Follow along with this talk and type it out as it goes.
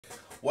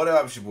What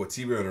up, it's your boy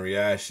T-Bear on the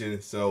reaction.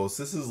 So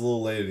since it's a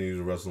little later than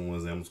usual Wrestling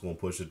Wednesday, I'm just gonna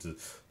push it to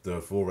the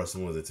full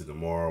Wrestling Wednesday to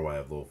tomorrow. I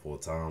have a little full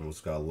time.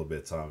 Just got a little bit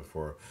of time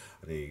before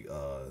I need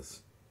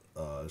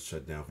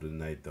shut down for the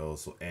night though.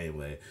 So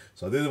anyway,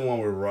 so I did the one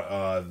where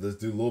let's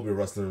do a little bit of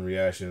wrestling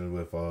reaction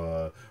with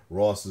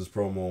Ross's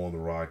promo on The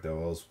Rock. That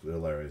was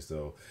hilarious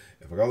though.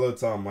 If I got a little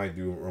time, I might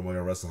do my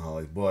wrestling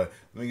highlights. But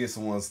let me get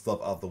some one stuff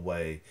out the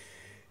way.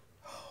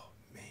 Oh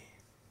man,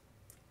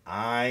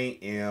 I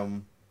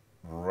am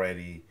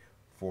ready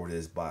for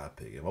this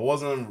biopic. If I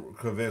wasn't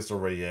convinced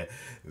already yet,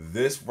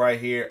 this right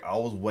here, I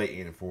was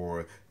waiting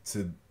for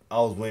to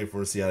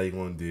see how they're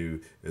gonna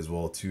do as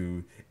well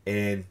too,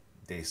 and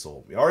they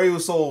sold me. I already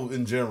was sold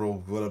in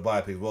general with a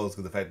biopic as well as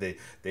because the fact they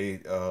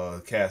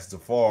cast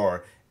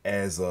Jaafar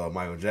as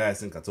Michael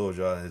Jackson. I told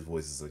y'all his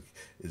voice is like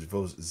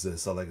it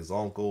sound like his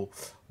uncle,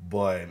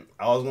 but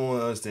I was gonna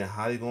understand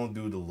how they gonna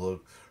do the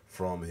look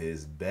from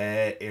his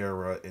bad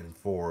era and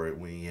forward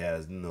when he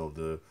has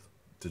the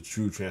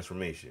true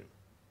transformation.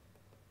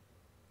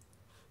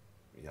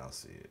 Y'all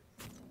see it.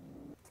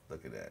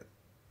 Look at that.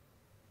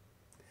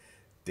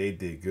 They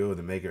did good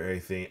to make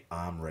everything.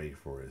 I'm ready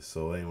for it.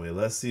 So anyway,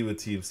 let's see what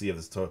TMC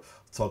has to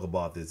talk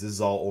about this. This is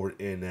all over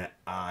the internet.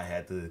 I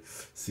had to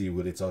see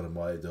what they're talking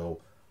about it though.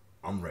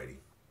 I'm ready.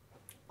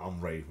 I'm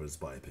ready for this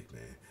biopic,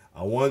 man.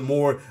 I want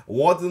more. I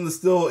want them to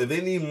still, if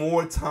they need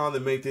more time to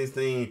make this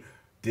thing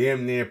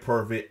damn near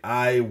perfect,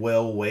 I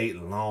will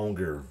wait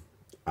longer.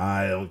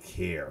 I don't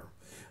care.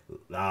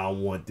 I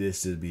want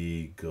this to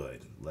be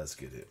good. Let's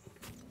get it.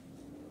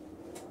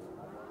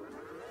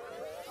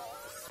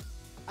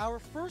 Our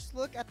first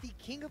look at the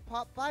King of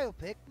Pop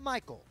biopic,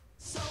 Michael.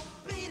 So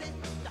beat it,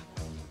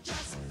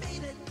 just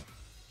beat it.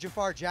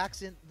 Jaafar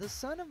Jackson, the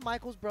son of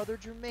Michael's brother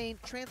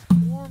Jermaine,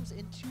 transforms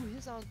into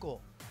his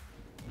uncle.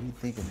 We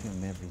think of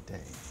him every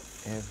day,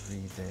 and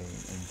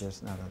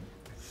there's not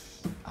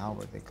an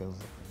hour that goes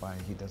by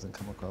he doesn't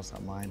come across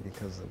our mind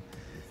because of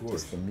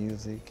just the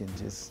music and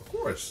just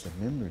the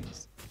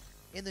memories.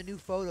 In the new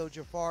photo,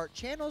 Jaafar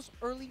channels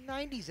early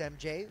 90s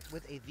MJ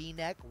with a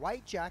V-neck,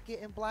 white jacket,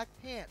 and black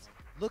pants,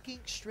 looking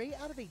straight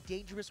out of a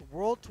Dangerous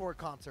World Tour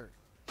concert.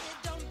 It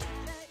don't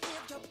matter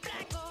if you're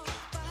black or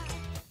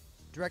white.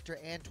 Director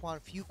Antoine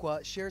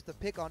Fuqua shares the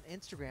pic on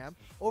Instagram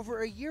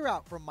over a year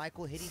out from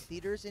Michael hitting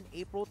theaters in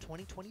April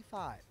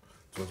 2025.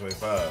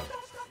 2025.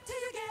 Till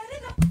you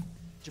get enough.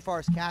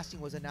 Jafar's casting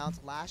was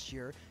announced last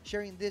year,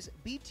 sharing this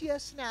BTS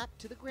snap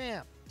to the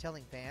gram,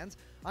 telling fans,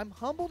 "I'm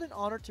humbled and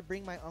honored to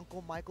bring my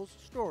uncle Michael's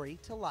story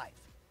to life."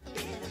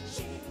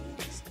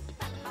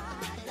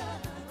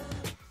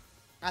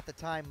 At the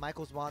time,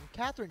 Michael's mom,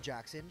 Katherine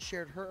Jackson,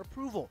 shared her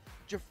approval.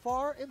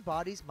 Jaafar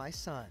embodies my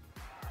son.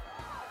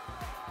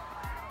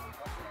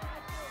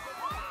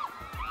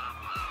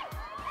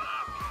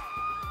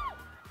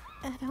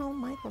 At home,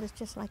 Michael is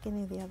just like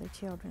any of the other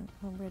children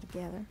when we're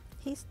together.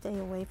 He stay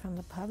away from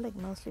the public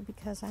mostly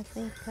because I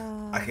think...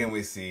 I can't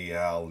wait to see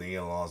how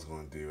Leah Long's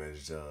going to do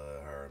as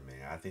her,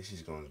 man. I think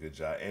she's going to do a good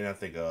job. And I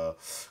think,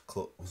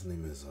 what's his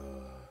name is,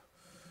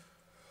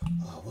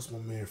 what's my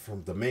man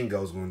from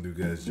Domingo's going to do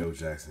good as Joe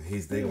Jackson.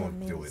 They going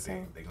to do it.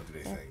 They're going to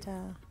do their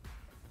thing.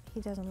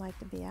 He doesn't like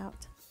to be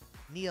out.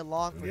 Nia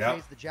Long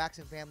portrays the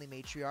Jackson family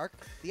matriarch.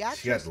 The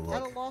actress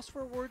had a loss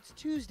for words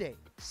Tuesday,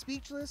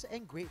 speechless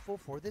and grateful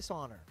for this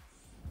honor.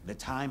 The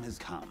time has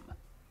come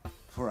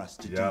for us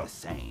to do the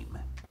same.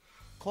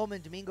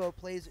 Coleman Domingo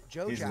plays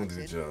Joe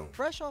Jackson,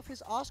 fresh off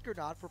his Oscar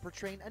nod for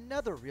portraying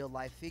another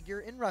real-life figure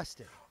in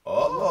Rustin.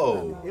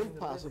 Oh!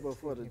 Impossible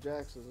for the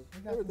Jacksons.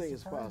 Everything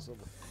is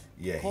possible.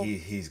 Yeah,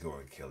 he's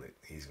going to kill it.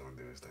 He's going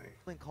to do his thing.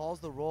 Coleman calls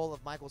the role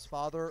of Michael's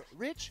father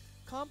rich,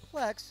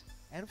 complex,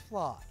 and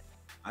flawed.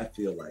 I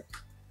feel like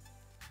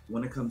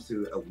when it comes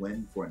to a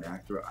win for an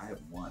actor, I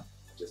have won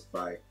just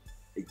by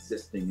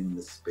existing in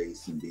this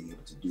space and being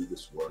able to do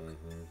this work.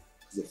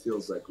 Because it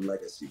feels like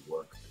legacy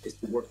work. It's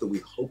the work that we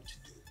hope to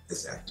do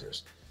as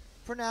actors.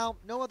 For now,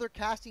 no other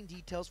casting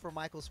details for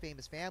Michael's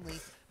famous family,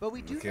 but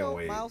we do know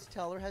Miles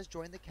Teller has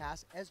joined the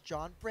cast as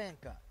John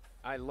Branca.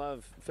 I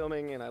love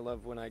filming, and I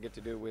love when I get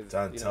to do with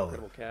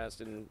incredible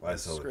cast and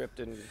script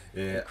and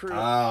crew.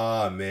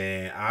 Ah,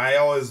 man, I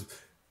always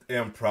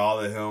am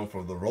proud of him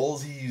for the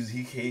roles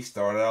he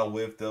started out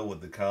with though,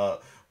 with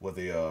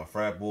the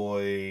frat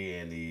boy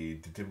and the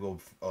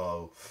typical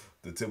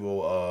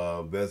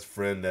best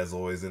friend that's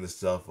always in the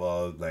stuff.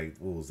 Like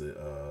what was it?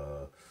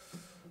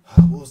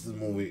 What was the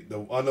movie?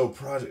 I know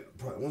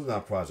Project. What was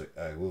not Project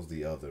Act? What was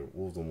the other?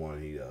 What was the one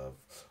he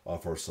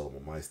first saw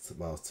him?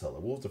 Miles Teller.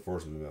 What was the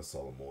first movie I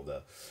saw him on?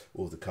 What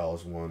was the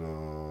college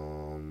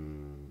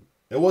one?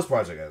 It was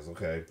Project X.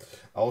 Okay,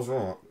 I was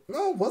wrong.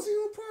 No, was he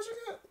on Project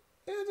X?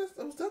 Yeah,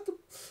 was that the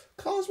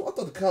college one? I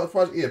thought the college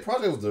project. Yeah,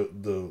 Project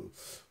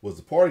was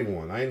the party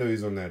one. I didn't know he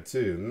was on that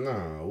too.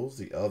 No, what was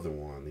the other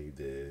one he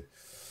did?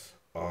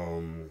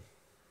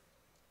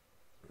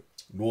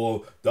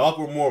 Well, the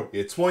Awkward More,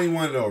 yeah,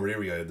 21 and over. There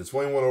we go. The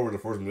 21 over the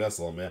first movie I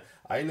saw, man.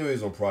 I didn't know he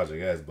was on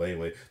Project X, but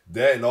anyway,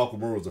 that and Awkward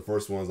More was the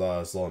first ones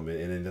I saw him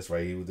in. And then that's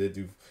right, he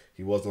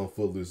was on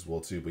Footloose as well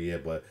too. But yeah,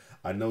 but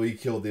I know he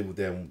killed it with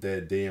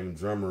that damn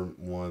drummer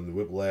one,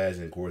 Whiplash,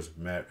 and of course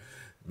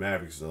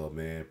Mavericks though,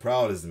 man.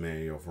 Proud as the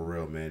man, yo, for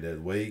real, man. That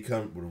way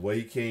the way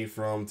he came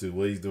from to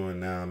what he's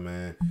doing now,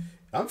 man.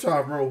 I'm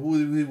trying to remember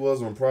who he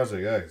was on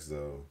Project X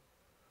though.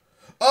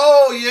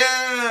 Oh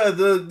yeah,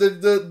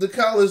 the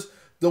college.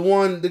 The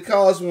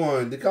college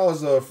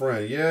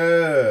friend,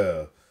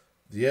 yeah.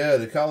 Yeah,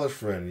 the college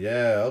friend,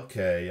 yeah,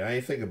 okay. I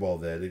ain't think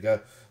about that. They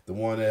got the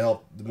one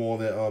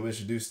that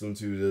introduced them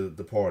to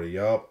the party,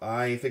 yup.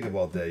 I ain't think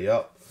about that,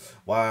 yup.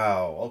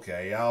 Wow,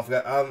 okay, I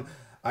forgot,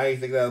 I ain't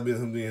think that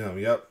would be him,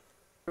 yup.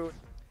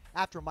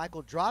 After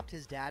Michael dropped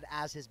his dad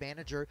as his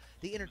manager,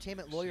 the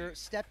entertainment lawyer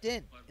stepped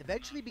in,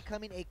 eventually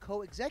becoming a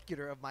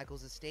co-executor of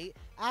Michael's estate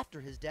after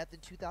his death in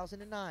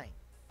 2009.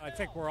 I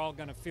think we're all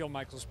going to feel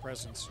Michael's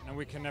presence, and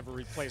we can never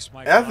replace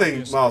Michael. I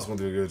think Miles going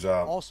to do a good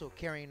job. Also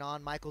carrying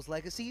on Michael's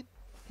legacy,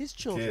 his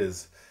children.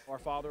 Kids. Our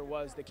father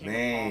was the king of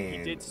pop. He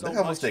did so look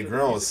how much they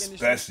grow,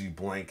 especially industry.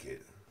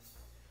 Blanket.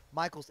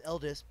 Michael's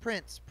eldest,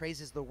 Prince,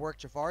 praises the work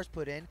Jaafar's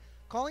put in,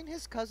 calling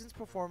his cousin's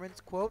performance,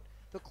 quote,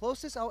 the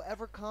closest I'll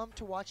ever come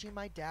to watching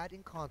my dad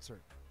in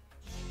concert.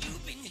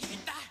 You've been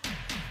hit by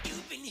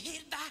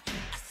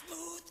a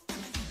smooth.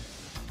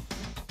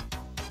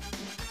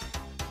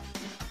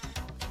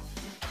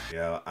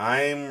 Yeah,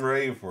 I'm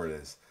ready for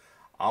this.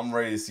 I'm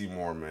ready to see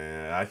more,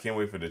 man. I can't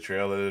wait for the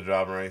trailer to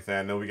drop or anything.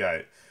 I know we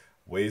got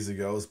ways to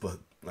go, but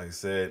like I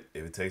said,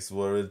 if it takes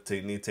whatever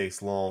it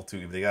takes long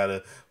to, if they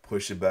gotta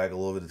push it back a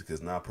little bit because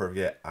it's not perfect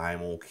yet,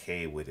 I'm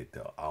okay with it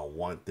though. I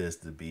want this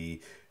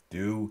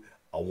to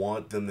I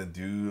want them to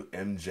do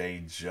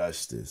MJ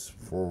justice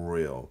for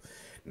real.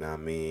 Now I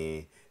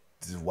mean,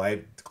 to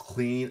wipe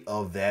clean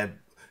of that.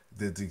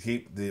 To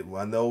keep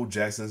I know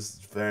Jackson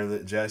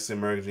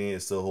American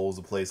Genius still holds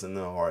a place in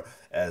the heart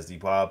as the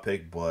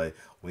biopic, but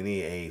we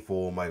need a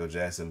full Michael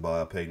Jackson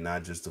biopic,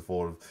 not just a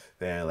full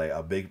thing, like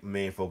a big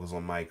main focus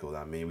on Michael.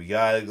 I mean, we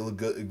got a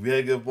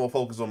good more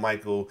focus on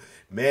Michael,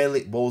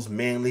 most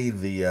mainly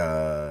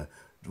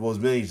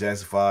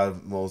Jackson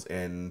 5 most,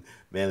 and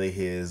mainly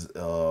his it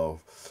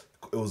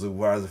was a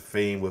rise of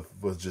fame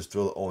with just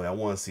Thriller only. I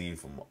want to see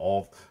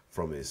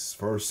from his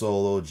first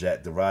solo,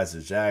 the rise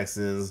of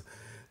Jackson's,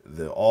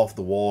 the off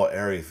the wall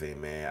everything,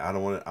 man. I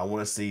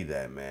want to see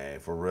that, man,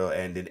 for real.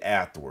 And then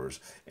afterwards,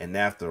 and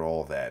after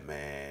all that,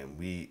 man,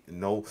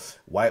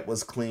 White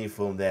was clean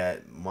from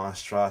that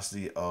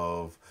monstrosity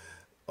of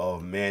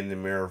Man in the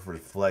Mirror for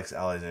Flex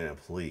Alexander,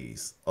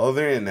 please.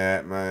 Other than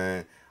that,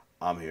 man,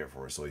 I'm here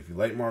for it. So if you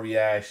like my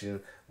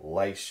reaction,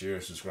 like, share,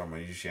 subscribe to my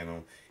YouTube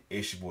channel.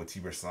 It's your boy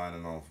T-Bear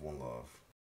signing off. One love.